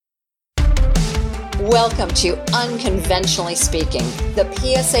Welcome to Unconventionally Speaking, the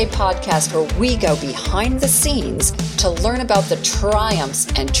PSA podcast where we go behind the scenes to learn about the triumphs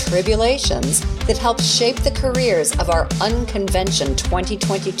and tribulations that help shape the careers of our Unconvention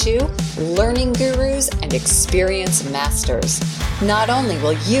 2022 learning gurus and experience masters. Not only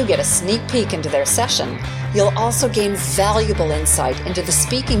will you get a sneak peek into their session, you'll also gain valuable insight into the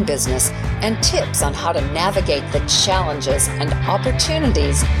speaking business and tips on how to navigate the challenges and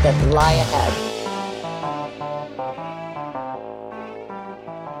opportunities that lie ahead.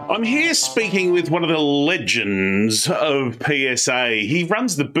 I'm here speaking with one of the legends of PSA. He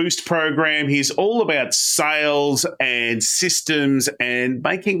runs the Boost program. He's all about sales and systems and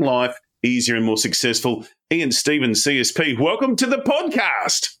making life easier and more successful. Ian Stevens, CSP, welcome to the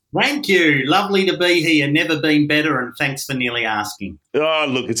podcast. Thank you. Lovely to be here. Never been better, and thanks for nearly asking. Oh,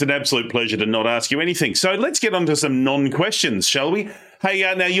 look, it's an absolute pleasure to not ask you anything. So let's get on to some non-questions, shall we? Hey,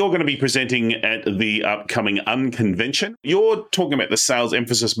 now you're going to be presenting at the upcoming Unconvention. You're talking about the sales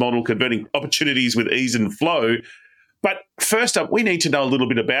emphasis model, converting opportunities with ease and flow. But first up, we need to know a little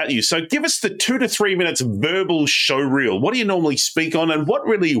bit about you. So give us the 2 to 3 minutes verbal show reel. What do you normally speak on, and what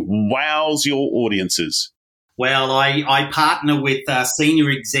really wows your audiences? Well, I partner with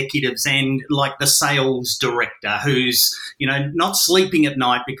senior executives and like the sales director who's, not sleeping at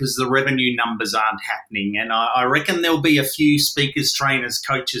night because the revenue numbers aren't happening. And I reckon there'll be a few speakers, trainers,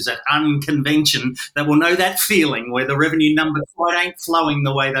 coaches at Unconvention that will know that feeling where the revenue numbers quite ain't flowing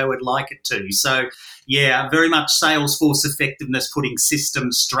the way they would like it to. So, yeah, very much Salesforce effectiveness, putting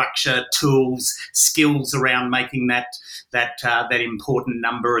system, structure, tools, skills around making that important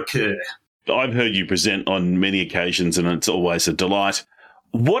number occur. I've heard you present on many occasions, and it's always a delight.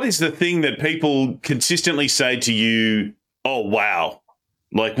 What is the thing that people consistently say to you, oh, wow?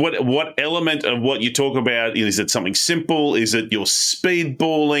 Like what element of what you talk about, is it something simple? Is it your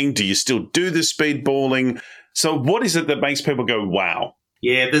speedballing? Do you still do the speedballing? So what is it that makes people go, wow?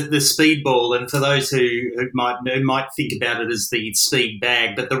 Yeah, the speedball, and for those who might think about it as the speed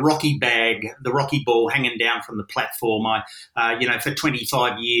bag, but the rocky ball hanging down from the platform. For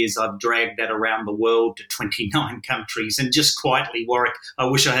 25 years I've dragged that around the world to 29 countries, and just quietly, Warwick, I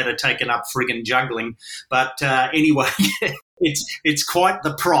wish I had taken up friggin' juggling, but anyway, it's quite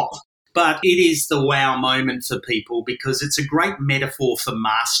the prop. But it is the wow moment for people because it's a great metaphor for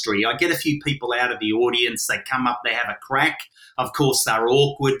mastery. I get a few people out of the audience, they come up, they have a crack. Of course, they're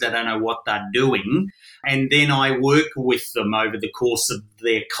awkward, they don't know what they're doing. And then I work with them over the course of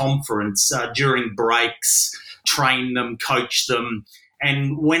their conference during breaks, train them, coach them.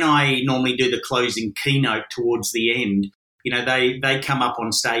 And when I normally do the closing keynote towards the end, they come up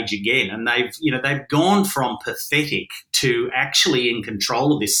on stage again, and they've gone from pathetic to actually in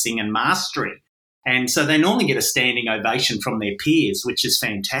control of this thing and mastery. And so they normally get a standing ovation from their peers, which is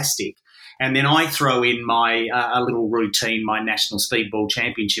fantastic. And then I throw in my a little routine, my National Speedball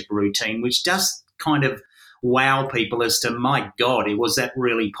Championship routine, which does kind of wow people as to, my God, was that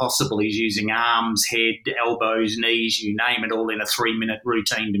really possible? He's using arms, head, elbows, knees, you name it, all in a 3-minute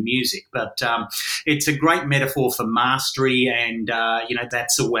routine to music. But it's a great metaphor for mastery, and,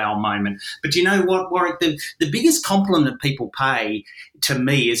 that's a wow moment. But you know what, Warwick, the biggest compliment people pay to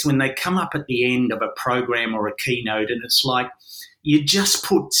me is when they come up at the end of a program or a keynote, and it's like, you just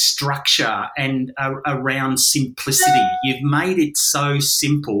put structure and around simplicity. You've made it so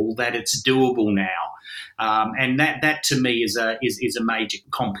simple that it's doable now. And that to me is a major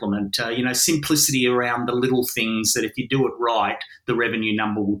compliment. Simplicity around the little things that if you do it right, the revenue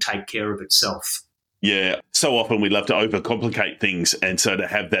number will take care of itself. Yeah, so often we love to overcomplicate things, and so to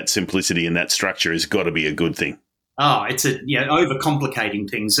have that simplicity and that structure has got to be a good thing. Oh, it's overcomplicating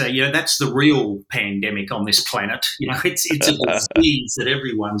things. That's the real pandemic on this planet. It's a disease that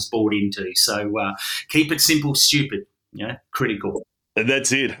everyone's bought into. So keep it simple, stupid. Critical.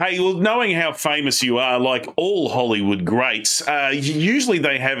 That's it. Hey, well, knowing how famous you are, like all Hollywood greats, usually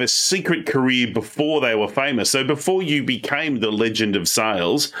they have a secret career before they were famous. So before you became the legend of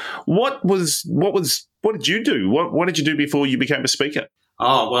sales, what did you do? What did you do before you became a speaker?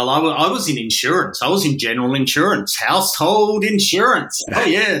 Oh, well, I was in insurance. I was in general insurance, household insurance. Oh,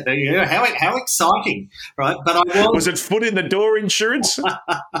 yeah. How exciting, right? But I was it foot in the door insurance?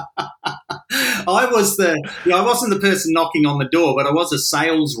 I wasn't the person knocking on the door, but I was a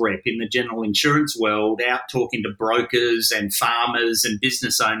sales rep in the general insurance world, out talking to brokers and farmers and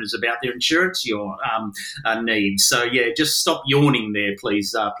business owners about their insurance needs. So, yeah, just stop yawning there,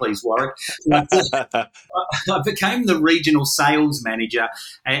 please, Warwick. I became the regional sales manager,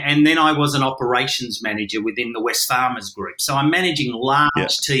 and then I was an operations manager within the Wesfarmers Group. So I'm managing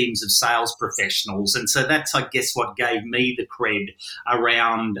large teams of sales professionals, and so that's, I guess, what gave me the cred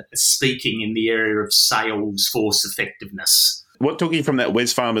around speaking in the area of sales force effectiveness. What took you from that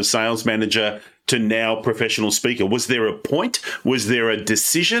Wesfarmers sales manager to now professional speaker? Was there a point? Was there a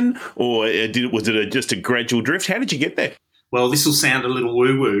decision? Or was it just a gradual drift? How did you get there? Well, this will sound a little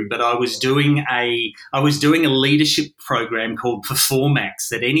woo-woo, but I was doing a leadership program called Performax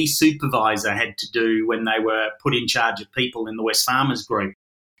that any supervisor had to do when they were put in charge of people in the Wesfarmers group.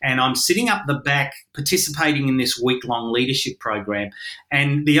 And I'm sitting up the back participating in this week-long leadership program.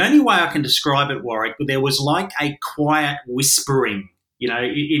 And the only way I can describe it, Warwick, there was like a quiet whispering.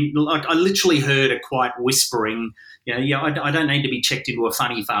 I literally heard a quiet whispering. I don't need to be checked into a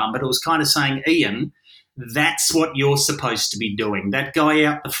funny farm, but it was kind of saying, Ian, that's what you're supposed to be doing. That guy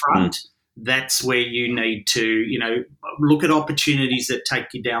out the front, that's where you need to, look at opportunities that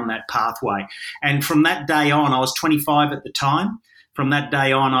take you down that pathway. And from that day on, I was 25 at the time. From that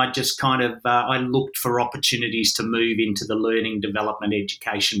day on, I just kind of I looked for opportunities to move into the learning, development,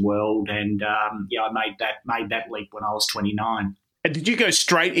 education world, and I made that leap when I was 29. And did you go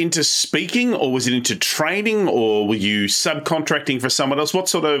straight into speaking, or was it into training, or were you subcontracting for someone else?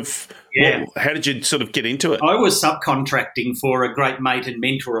 How did you sort of get into it? I was subcontracting for a great mate and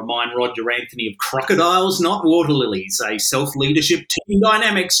mentor of mine, Roger Anthony of Crocodiles, Not Water Lilies, a self-leadership team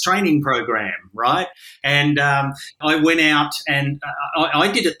dynamics training program, right? And I went out and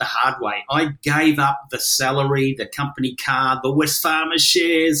I did it the hard way. I gave up the salary, the company car, the Wesfarmers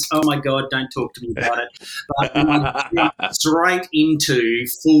shares. Oh, my God, don't talk to me about it. But I went straight into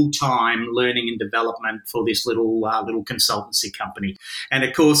full-time learning and development for this little consultancy company. And,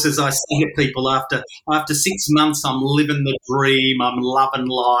 of course, as I say to people, after 6 months, I'm living the dream, I'm loving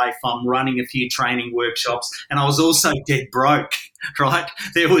life, I'm running a few training workshops, and I was also dead broke, right?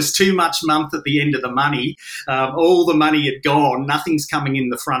 There was too much month at the end of the money. All the money had gone, nothing's coming in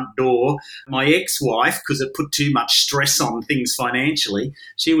the front door. My ex-wife, because it put too much stress on things financially,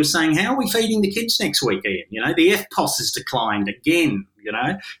 she was saying, how are we feeding the kids next week, Ian? The FPOS has declined again.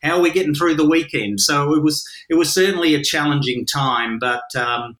 How are we getting through the weekend? So it was certainly a challenging time, but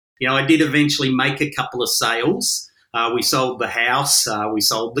I did eventually make a couple of sales. We sold the house, we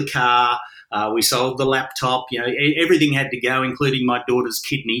sold the car, we sold the laptop. Everything had to go, including my daughter's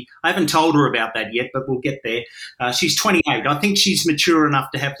kidney. I haven't told her about that yet, but we'll get there. She's 28. I think she's mature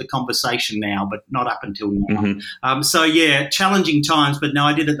enough to have the conversation now, but not up until now. Mm-hmm. Challenging times, but no,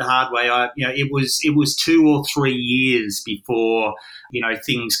 I did it the hard way. It was 2 or 3 years before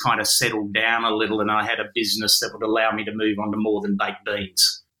things kind of settled down a little, and I had a business that would allow me to move on to more than baked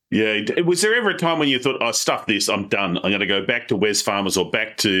beans. Yeah. Was there ever a time when you thought, oh, stuff this, I'm done. I'm going to go back to Wesfarmers or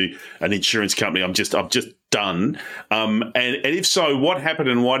back to an insurance company. I'm just done. And if so, what happened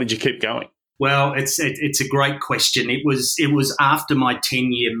and why did you keep going? Well, it's a great question. It was after my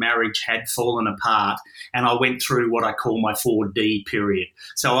 10-year marriage had fallen apart, and I went through what I call my 4D period.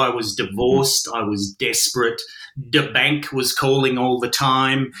 So I was divorced, I was desperate, the bank was calling all the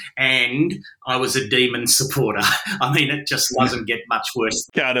time, and I was a demon supporter. I mean, it just doesn't get much worse.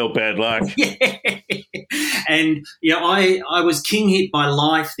 Can't help bad luck. Yeah. And, I was king hit by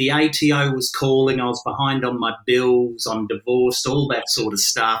life. The ATO was calling. I was behind on my bills. I'm divorced, all that sort of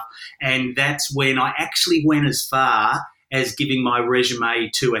stuff. And that's when I actually went as far as giving my resume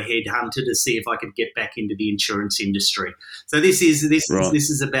to a headhunter to see if I could get back into the insurance industry. So this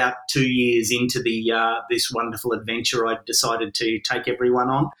is about 2 years into this wonderful adventure I decided to take everyone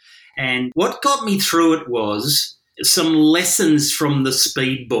on. And what got me through it was some lessons from the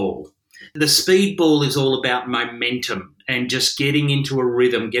speedball. The speedball is all about momentum and just getting into a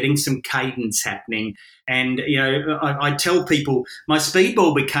rhythm, getting some cadence happening. And, I tell people my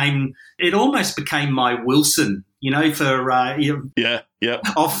speedball almost became my Wilson, for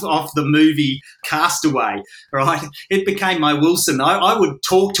off the movie Castaway, right? It became my Wilson. I would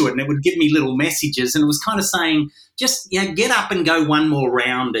talk to it and it would give me little messages, and it was kind of saying, just get up and go one more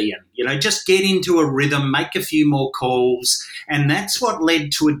round, Ian. Just get into a rhythm, make a few more calls. And that's what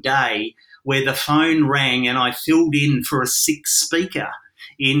led to a day where the phone rang and I filled in for a 6 speaker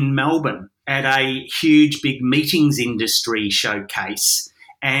in Melbourne at a huge big meetings industry showcase.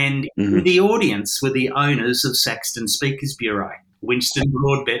 And in the audience were the owners of Saxton Speakers Bureau, Winston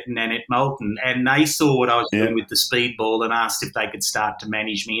Broadbent and Annette Moulton. And they saw what I was doing with the speedball and asked if they could start to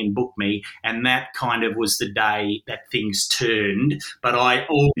manage me and book me. And that kind of was the day that things turned. But I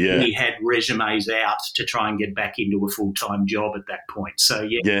already had resumes out to try and get back into a full-time job at that point. So,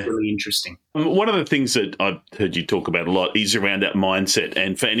 really interesting. One of the things that I've heard you talk about a lot is around that mindset.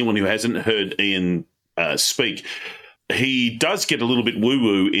 And for anyone who hasn't heard Ian speak, he does get a little bit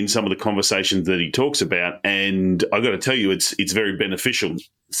woo-woo in some of the conversations that he talks about, and I got to tell you, it's very beneficial.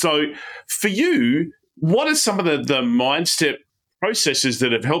 So for you, what are some of the mindset processes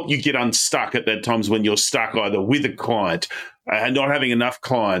that have helped you get unstuck at that times when you're stuck either with a client and not having enough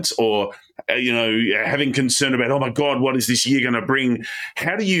clients, or having concern about, oh my God, what is this year going to bring?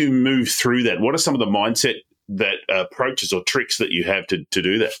 How do you move through that? What are some of the mindset that approaches or tricks that you have to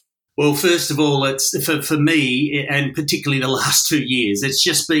do that? Well, first of all, it's for me, and particularly the last 2 years, it's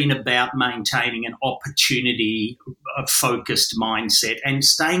just been about maintaining an opportunity-focused mindset and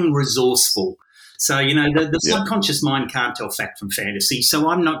staying resourceful. So, the subconscious mind can't tell fact from fantasy. So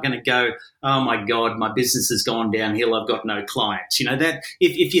I'm not going to go, oh, my God, my business has gone downhill. I've got no clients. That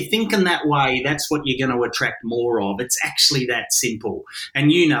if you're thinking that way, that's what you're going to attract more of. It's actually that simple.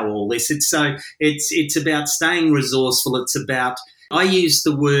 And all this. It's about staying resourceful. It's about, I use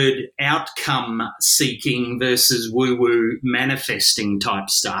the word outcome seeking versus woo-woo manifesting type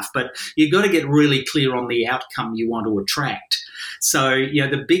stuff. But you've got to get really clear on the outcome you want to attract. So,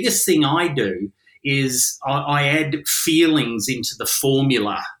 the biggest thing I do is I add feelings into the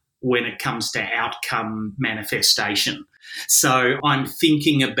formula when it comes to outcome manifestation. So I'm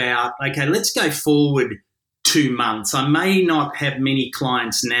thinking about, okay, let's go forward 2 months. I may not have many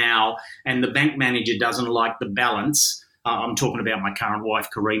clients now, and the bank manager doesn't like the balance. I'm talking about my current wife,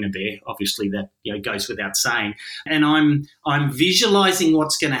 Karina, there. Obviously, that goes without saying. And I'm visualizing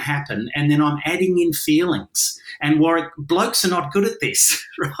what's going to happen, and then I'm adding in feelings. And Warwick, blokes are not good at this,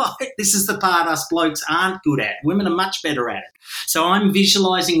 right? This is the part us blokes aren't good at. Women are much better at it. So I'm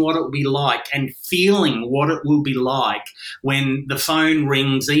visualizing what it will be like and feeling what it will be like when the phone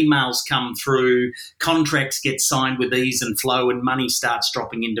rings, emails come through, contracts get signed with ease and flow, and money starts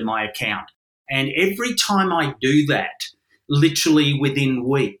dropping into my account. And every time I do that, literally within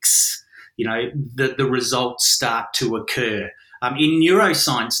weeks, the results start to occur. In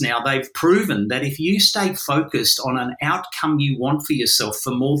neuroscience now, they've proven that if you stay focused on an outcome you want for yourself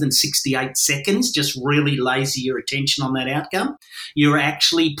for more than 68 seconds, just really laser your attention on that outcome, you're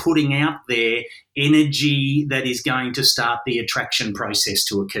actually putting out there energy that is going to start the attraction process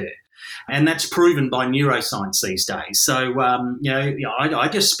to occur. And that's proven by neuroscience these days. So, I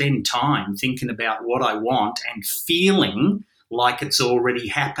just spend time thinking about what I want and feeling like it's already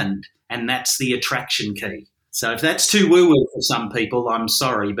happened. And that's the attraction key. So if that's too woo-woo for some people, I'm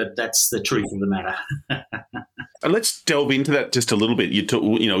sorry, but that's the truth of the matter. And let's delve into that just a little bit.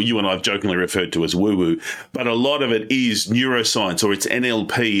 You and I have jokingly referred to as woo-woo, but a lot of it is neuroscience, or it's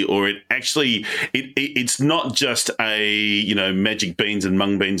NLP, or it's not just a magic beans and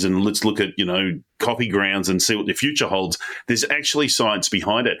mung beans and let's look at coffee grounds and see what the future holds. There's actually science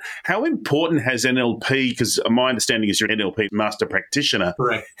behind it. How important has NLP? Because my understanding is you're an NLP master practitioner.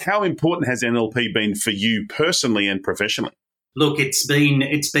 Correct. How important has NLP been for you personally and professionally? Look, it's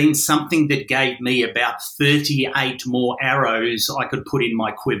been something that gave me about 38 more arrows I could put in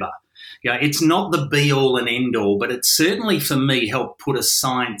my quiver. It's not the be-all and end-all, but it certainly, for me, helped put a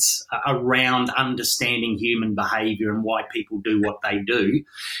science around understanding human behaviour and why people do what they do.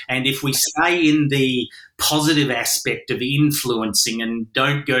 And if we stay in the positive aspect of influencing and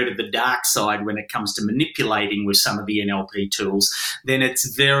don't go to the dark side when it comes to manipulating with some of the NLP tools, then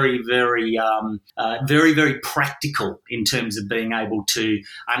it's very, very, very, very practical in terms of being able to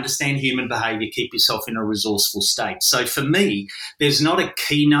understand human behaviour, keep yourself in a resourceful state. So for me, there's not a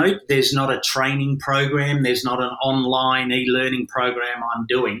keynote, there's not a training program, there's not an online e-learning program I'm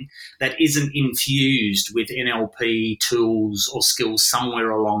doing that isn't infused with NLP tools or skills somewhere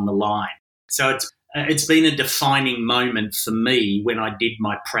along the line. So it's been a defining moment for me when I did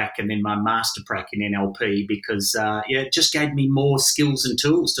my prac and then my master prac in NLP because, it just gave me more skills and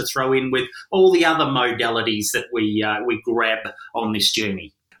tools to throw in with all the other modalities that we grab on this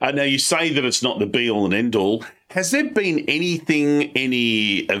journey. Now, you say that it's not the be-all and end-all. Has there been anything,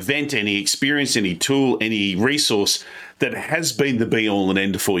 any event, any experience, any tool, any resource that has been the be-all and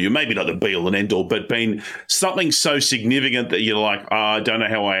end for you? Maybe not the be-all and end-all, but been something so significant that you're like, I don't know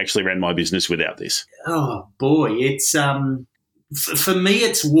how I actually ran my business without this. Oh, boy. It's for me,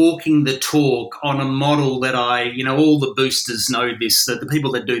 it's walking the talk on a model that all the boosters know this, that the people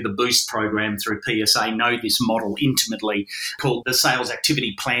that do the Boost program through PSA know this model intimately, called the sales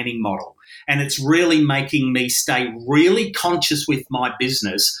activity planning model. And it's really making me stay really conscious with my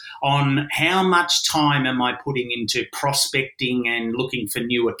business on how much time am I putting into prospecting and looking for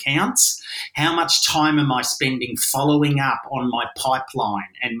new accounts? How much time am I spending following up on my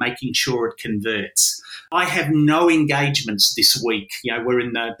pipeline and making sure it converts? I have no engagements this week.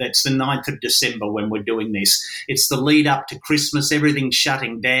 That's the 9th of December when we're doing this. It's the lead up to Christmas. Everything's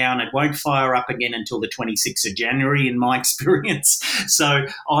shutting down. It won't fire up again until the 26th of January in my experience. So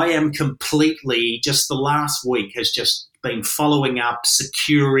I am completely, just the last week has just been following up,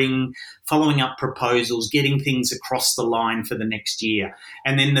 following up proposals, getting things across the line for the next year.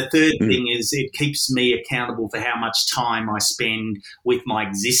 And then the third thing is it keeps me accountable for how much time I spend with my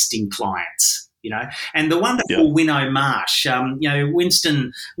existing clients. And the wonderful Winnow Marsh,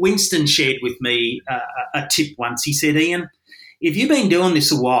 Winston shared with me a tip once. He said, Ian, if you've been doing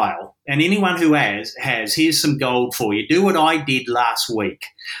this a while, and anyone who has, here's some gold for you. Do what I did last week.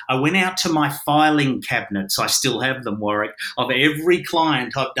 I went out to my filing cabinets, I still have them, Warwick, of every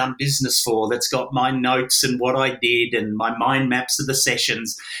client I've done business for that's got my notes and what I did and my mind maps of the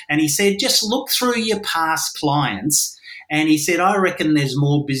sessions. And he said, just look through your past clients. And he said, I reckon there's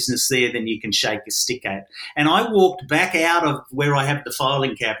more business there than you can shake a stick at. And I walked back out of where I have the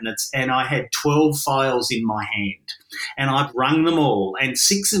filing cabinets and I had 12 files in my hand. And I've rung them all and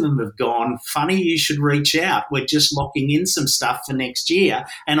 6 of them have gone, funny you should reach out. We're just locking in some stuff for next year.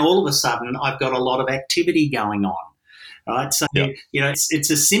 And all of a sudden, I've got a lot of activity going on. Right. So,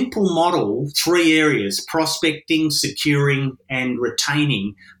 it's a simple model, 3 areas: prospecting, securing and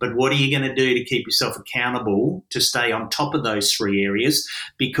retaining. But what are you going to do to keep yourself accountable to stay on top of those 3 areas?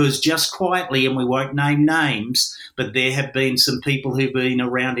 Because just quietly, and we won't name names, but there have been some people who've been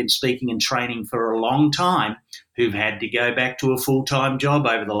around in speaking and training for a long time who've had to go back to a full-time job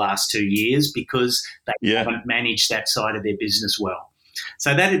over the last 2 years because they haven't managed that side of their business well.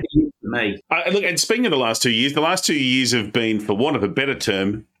 So that'd be it for me. Look, and speaking of the last 2 years have been, for want of a better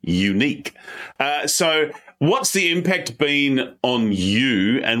term, unique. So what's the impact been on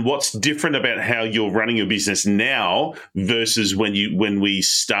you, and what's different about how you're running your business now versus when we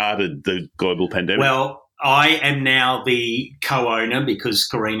started the global pandemic? Well, I am now the co-owner, because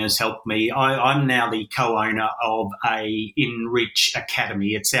Karina's helped me. I'm now the co-owner of a Enrich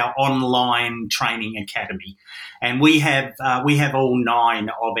Academy. It's our online training academy. And we have all 9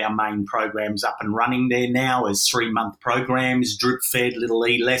 of our main programs up and running there now as 3-month programs, drip-fed little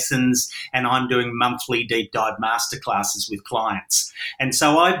e-lessons, and I'm doing monthly deep dive masterclasses with clients. And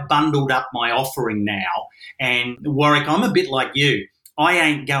so I've bundled up my offering now. And Warwick, I'm a bit like you. I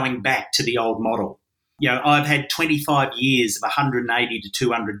ain't going back to the old model. I've had 25 years of 180 to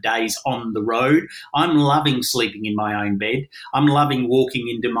 200 days on the road. I'm loving sleeping in my own bed. I'm loving walking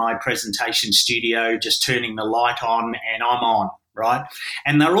into my presentation studio, just turning the light on, and I'm on, right?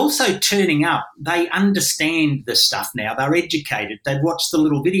 And they're also turning up. They understand the stuff now. They're educated. They've watched the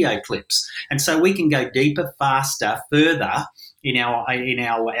little video clips. And so we can go deeper, faster, further in our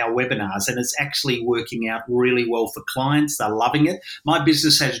webinars, and it's actually working out really well for clients. They're loving it. My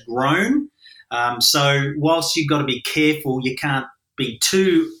business has grown. So whilst you've got to be careful, you can't be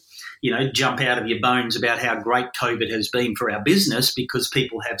too, jump out of your bones about how great COVID has been for our business, because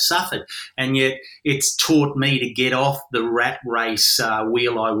people have suffered. And yet it's taught me to get off the rat race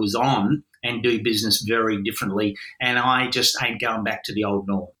wheel I was on and do business very differently. And I just ain't going back to the old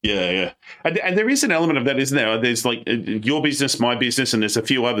norm. Yeah. And there is an element of that, isn't there? There's like your business, my business, and there's a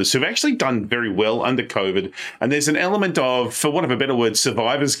few others who've actually done very well under COVID. And there's an element of, for want of a better word,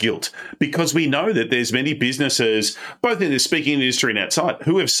 survivor's guilt, because we know that there's many businesses, both in the speaking industry and outside,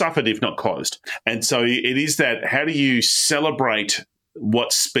 who have suffered, if not closed. And so it is that, how do you celebrate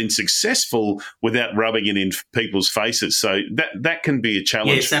what's been successful without rubbing it in people's faces? So that can be a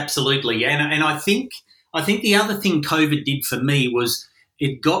challenge. Yes, absolutely. And I think the other thing COVID did for me was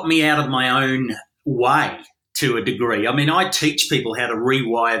it got me out of my own way to a degree. I mean, I teach people how to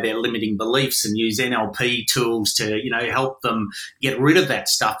rewire their limiting beliefs and use NLP tools to, help them get rid of that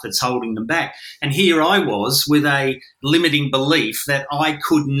stuff that's holding them back. And here I was with a limiting belief that I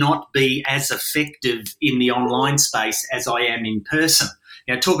could not be as effective in the online space as I am in person.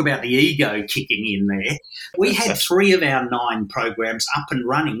 Talk about the ego kicking in there. We had 3 of our 9 programs up and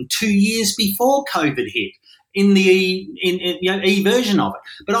running 2 years before COVID hit, in the e-version of it.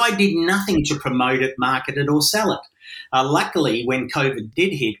 But I did nothing to promote it, market it, or sell it. Luckily, when COVID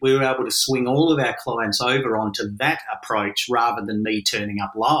did hit, we were able to swing all of our clients over onto that approach rather than me turning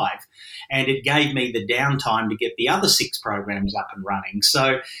up live. And it gave me the downtime to get the other 6 programs up and running.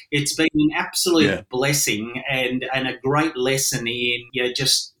 So it's been an absolute blessing and a great lesson in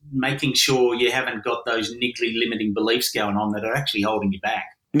just making sure you haven't got those niggly limiting beliefs going on that are actually holding you back.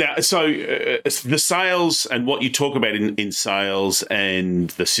 Now, so the sales and what you talk about in sales and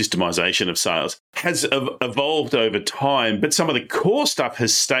the systemization of sales has evolved over time, but some of the core stuff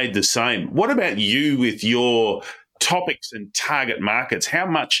has stayed the same. What about you with your topics and target markets. How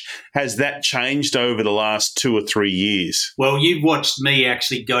much has that changed over the last 2 or 3 years? Well, you've watched me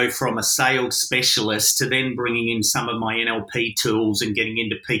actually go from a sales specialist to then bringing in some of my NLP tools and getting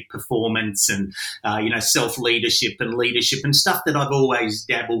into peak performance and, self-leadership and leadership and stuff that I've always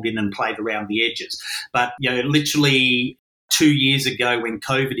dabbled in and played around the edges. But, literally 2 years ago when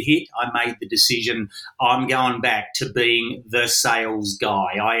COVID hit, I made the decision I'm going back to being the sales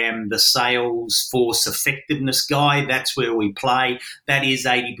guy. I am the sales force effectiveness guy. That's where we play. That is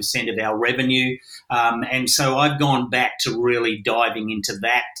 80% of our revenue. And so I've gone back to really diving into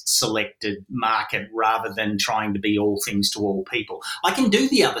that selected market rather than trying to be all things to all people. I can do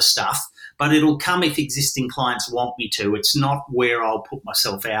the other stuff, but it'll come if existing clients want me to. It's not where I'll put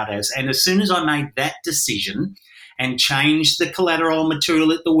myself out as. And as soon as I made that decision and changed the collateral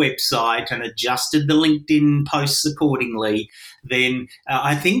material at the website and adjusted the LinkedIn posts accordingly, then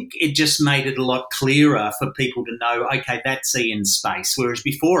I think it just made it a lot clearer for people to know, okay, that's Ian's space, whereas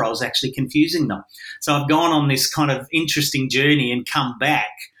before I was actually confusing them. So I've gone on this kind of interesting journey and come back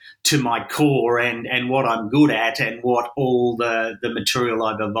to my core and what I'm good at and what all the material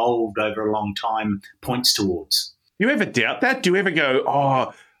I've evolved over a long time points towards. Do you ever doubt that? Do you ever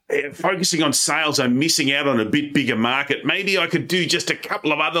go, focusing on sales, I'm missing out on a bit bigger market. Maybe I could do just a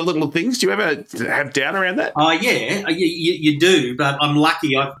couple of other little things. Do you ever have doubt around that? Yeah, you do. But I'm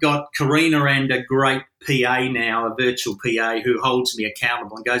lucky. I've got Karina and a great PA now, a virtual PA who holds me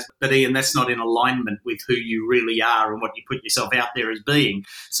accountable and goes, but Ian, that's not in alignment with who you really are and what you put yourself out there as being.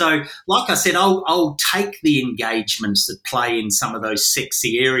 So like I said, I'll take the engagements that play in some of those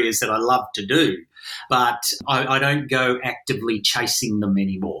sexy areas that I love to do, but I don't go actively chasing them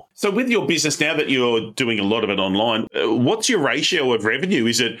anymore. So with your business, now that you're doing a lot of it online, what's your ratio of revenue?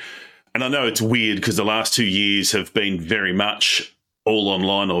 Is it, and I know it's weird because the last 2 years have been very much all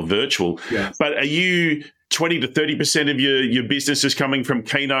online or virtual, but are you 20 to 30% of your business is coming from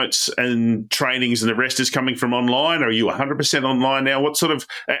keynotes and trainings and the rest is coming from online? Or are you 100% online now? What sort of,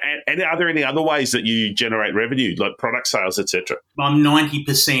 and are there any other ways that you generate revenue, like product sales, etc.? I'm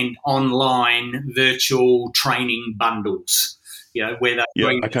 90% online virtual training bundles. Where they're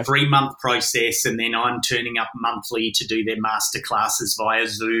doing a 3-month process and then I'm turning up monthly to do their masterclasses via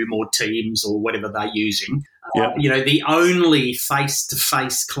Zoom or Teams or whatever they're using. The only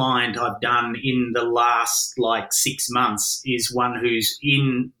face-to-face client I've done in the last 6 months is one who's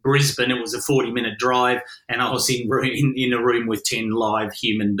in Brisbane. It was a 40-minute drive and I was in a room with 10 live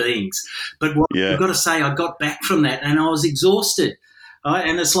human beings. But I've got to say, I got back from that and I was exhausted.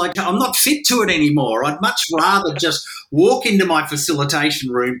 And it's like, I'm not fit to it anymore. I'd much rather just walk into my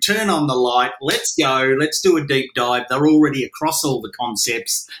facilitation room, turn on the light, let's go, let's do a deep dive. They're already across all the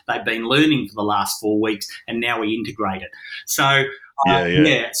concepts they've been learning for the last 4 weeks, and now we integrate it. So,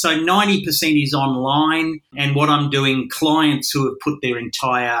 so 90% is online, and what I'm doing, clients who have put their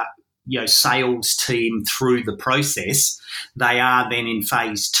entire sales team through the process, they are then in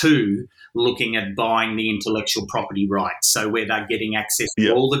phase 2 looking at buying the intellectual property rights. So where they're getting access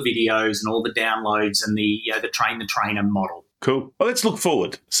to all the videos and all the downloads and the train the trainer model. Cool. Well, let's look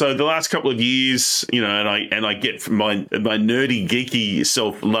forward. So the last couple of years, and I get from my nerdy, geeky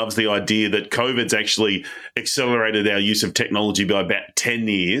self loves the idea that COVID's actually accelerated our use of technology by about 10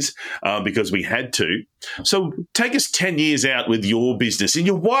 years because we had to. So take us 10 years out with your business. In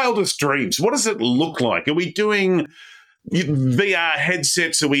your wildest dreams, what does it look like? Are we doing VR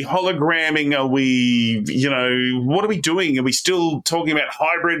headsets? Are we hologramming? Are we, what are we doing? Are we still talking about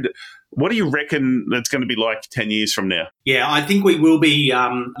hybrid? What do you reckon that's going to be like 10 years from now? Yeah, I think we will be,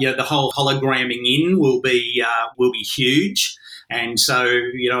 the whole hologramming in will be huge. And so,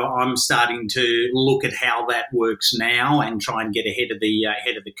 I'm starting to look at how that works now and try and get ahead of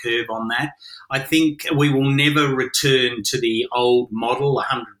the curve on that. I think we will never return to the old model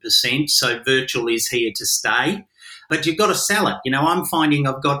 100%. So virtual is here to stay. But you've got to sell it. I'm finding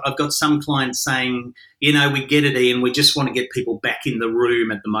I've got some clients saying, we get it, Ian. We just want to get people back in the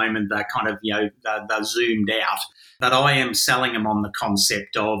room at the moment. They're kind of, they're zoomed out. But I am selling them on the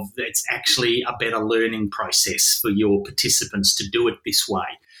concept of it's actually a better learning process for your participants to do it this way.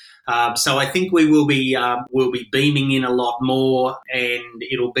 So I think we will be beaming in a lot more, and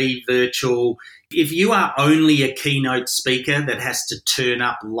it'll be virtual. If you are only a keynote speaker that has to turn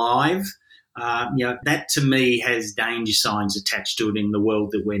up live, that to me has danger signs attached to it in the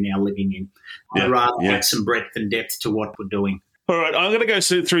world that we're now living in. I'd rather have some breadth and depth to what we're doing. All right, I'm going to go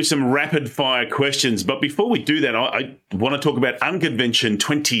through some rapid fire questions. But before we do that, I want to talk about Unconvention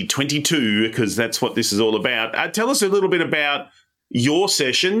 2022 because that's what this is all about. Tell us a little bit about your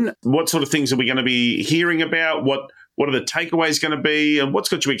session. What sort of things are we going to be hearing about? What What are the takeaways going to be? And what's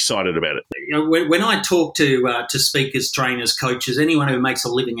got you excited about it? You know, when I talk to speakers, trainers, coaches, anyone who makes a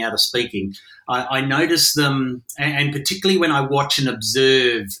living out of speaking, I notice them, and particularly when I watch and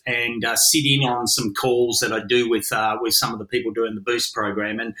observe and sit in on some calls that I do with some of the people doing the Boost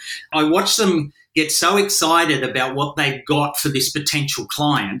program, and I watch them get so excited about what they've got for this potential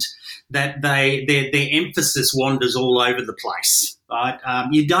client that their emphasis wanders all over the place. Right?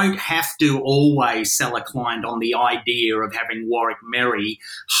 You don't have to always sell a client on the idea of having Warwick Merry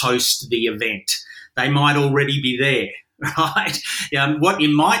host the event. They might already be there. Right. What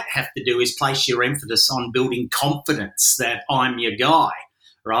you might have to do is place your emphasis on building confidence that I'm your guy.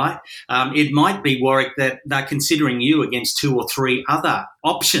 Right. It might be, Warwick, that they're considering you against 2 or 3 other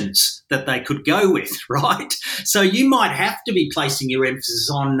options that they could go with. Right. So you might have to be placing your emphasis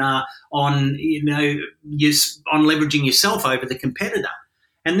on leveraging yourself over the competitor.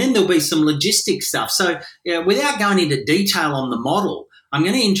 And then there'll be some logistics stuff. So without going into detail on the model, I'm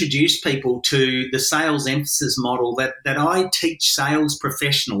going to introduce people to the sales emphasis model that I teach sales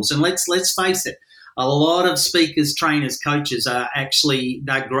professionals. And let's face it, a lot of speakers, trainers, coaches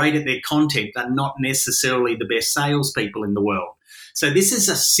they're great at their content. They're not necessarily the best salespeople in the world. So this is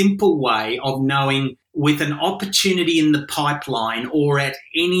a simple way of knowing, with an opportunity in the pipeline or at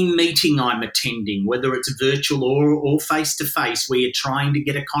any meeting I'm attending, whether it's virtual or face-to-face, where you're trying to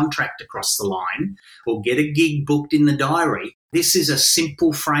get a contract across the line or get a gig booked in the diary. This is a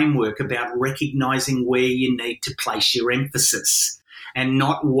simple framework about recognizing where you need to place your emphasis and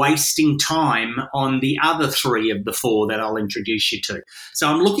not wasting time on the other 3 of the 4 that I'll introduce you to. So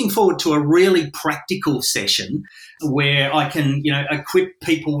I'm looking forward to a really practical session where I can, equip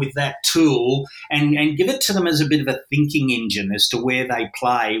people with that tool and give it to them as a bit of a thinking engine as to where they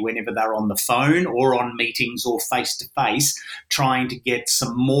play whenever they're on the phone or on meetings or face-to-face, trying to get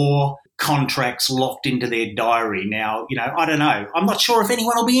some more contracts locked into their diary. Now, I don't know. I'm not sure if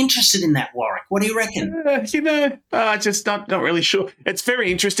anyone will be interested in that, Warwick. What do you reckon? Just not really sure. It's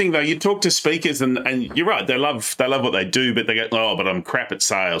very interesting, though. You talk to speakers and you're right. They love what they do, but they go, oh, but I'm crap at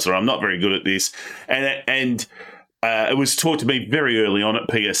sales, or I'm not very good at this. And it was taught to me very early on at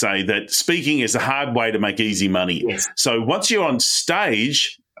PSA that speaking is a hard way to make easy money. Yes. So once you're on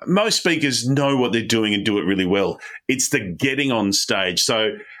stage, most speakers know what they're doing and do it really well. It's the getting on stage.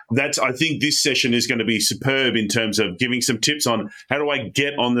 So I think this session is going to be superb in terms of giving some tips on how do I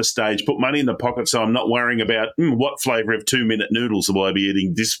get on the stage, put money in the pocket so I'm not worrying about what flavour of 2-minute noodles will I be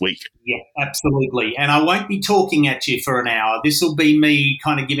eating this week. Yeah, absolutely. And I won't be talking at you for an hour. This will be me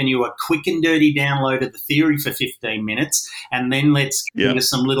kind of giving you a quick and dirty download of the theory for 15 minutes, and then let's get into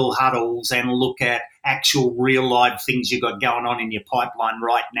some little huddles and look at actual real live things you've got going on in your pipeline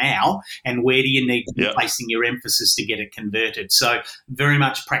right now, and where do you need to be placing your emphasis to get it converted. So very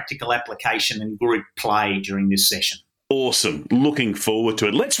much practical application and group play during this session. Awesome. Looking forward to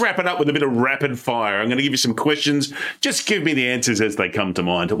it. Let's wrap it up with a bit of rapid fire. I'm going to give you some questions. Just give me the answers as they come to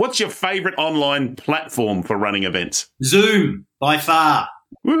mind. What's your favourite online platform for running events? Zoom, by far.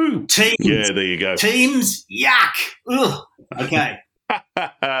 Woo! Teams. Yeah, there you go. Teams, yuck. Ugh. Okay.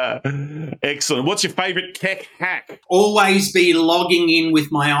 Excellent. What's your favourite tech hack? Always be logging in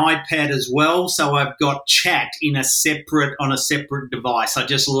with my iPad as well, so I've got chat on a separate device. I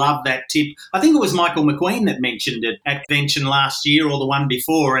just love that tip. I think it was Michael McQueen that mentioned it at convention last year or the one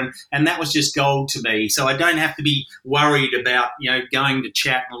before, and that was just gold to me. So I don't have to be worried about going to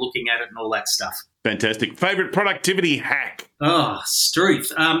chat and looking at it and all that stuff. Fantastic. Favourite productivity hack? Oh,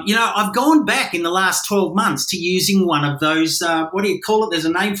 Struth. I've gone back in the last 12 months to using one of those, what do you call it? There's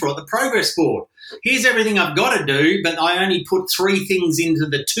a name for it, the progress board. Here's everything I've got to do, but I only put 3 things into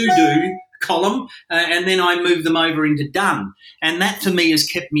the to-do column, and then I move them over into done. And that, to me, has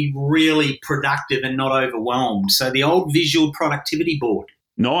kept me really productive and not overwhelmed. So the old visual productivity board.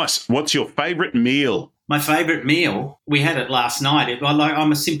 Nice. What's your favourite meal? My favourite meal, we had it last night.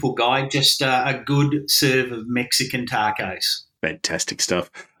 I'm a simple guy, just a good serve of Mexican tacos. Fantastic stuff.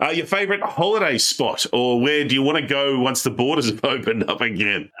 Your favourite holiday spot, or where do you want to go once the borders have opened up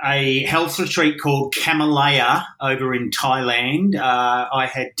again? A health retreat called Kamalaya over in Thailand. I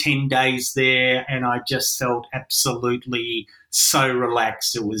had 10 days there and I just felt absolutely so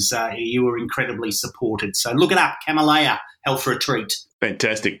relaxed. It was you were incredibly supported. So look it up, Kamalaya Health Retreat.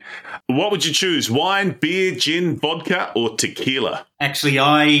 Fantastic. What would you choose, wine, beer, gin, vodka, or tequila? Actually,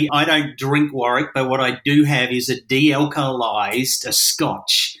 I don't drink, Warwick, but what I do have is a de-alcoholized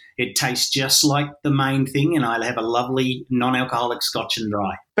scotch. It tastes just like the main thing, and I'll have a lovely non-alcoholic scotch and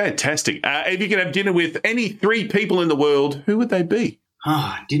dry. Fantastic. If you could have dinner with any 3 people in the world, who would they be?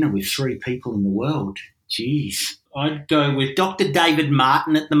 Dinner with 3 people in the world. Jeez. I'd go with Dr. David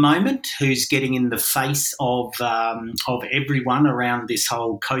Martin at the moment, who's getting in the face of everyone around this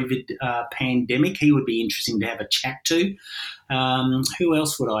whole COVID pandemic. He would be interesting to have a chat to. Who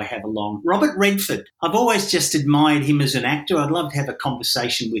else would I have along? Robert Redford. I've always just admired him as an actor. I'd love to have a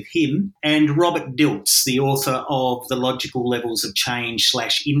conversation with him. And Robert Dilts, the author of The Logical Levels of Change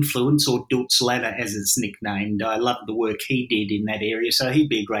 / Influence, or Dilts Ladder as it's nicknamed. I love the work he did in that area, so he'd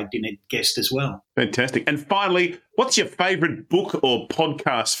be a great dinner guest as well. Fantastic. And finally, what's your favourite book or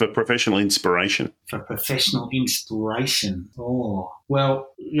podcast for professional inspiration? For professional inspiration? Oh, well,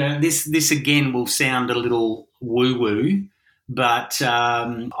 this again will sound a little woo-woo, but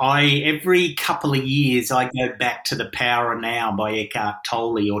every couple of years I go back to The Power of Now by Eckhart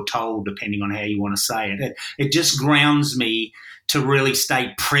Tolle, or Tolle, depending on how you want to say it. It just grounds me to really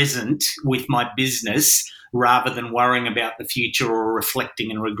stay present with my business rather than worrying about the future or reflecting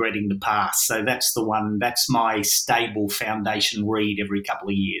and regretting the past. So that's the one, that's my stable foundation read every couple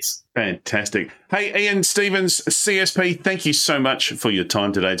of years. Fantastic. Hey, Ian Stevens, CSP, thank you so much for your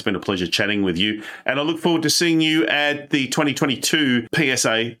time today. It's been a pleasure chatting with you. And I look forward to seeing you at the 2022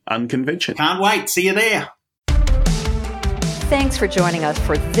 PSA Unconvention. Can't wait. See you there. Thanks for joining us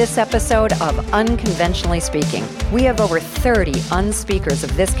for this episode of Unconventionally Speaking. We have over 30 unspeakers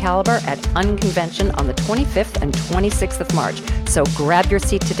of this caliber at Unconvention on the 25th and 26th of March. So grab your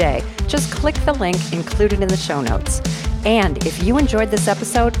seat today. Just click the link included in the show notes. And if you enjoyed this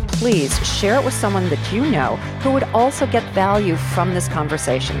episode, please share it with someone that you know who would also get value from this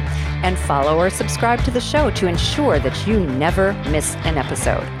conversation. And follow or subscribe to the show to ensure that you never miss an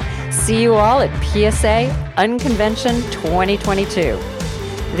episode. See you all at PSA Unconvention 2022.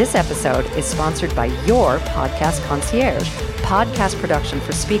 This episode is sponsored by Your Podcast Concierge, podcast production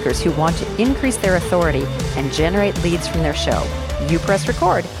for speakers who want to increase their authority and generate leads from their show. You press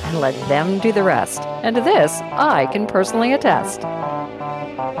record and let them do the rest. And to this, I can personally attest.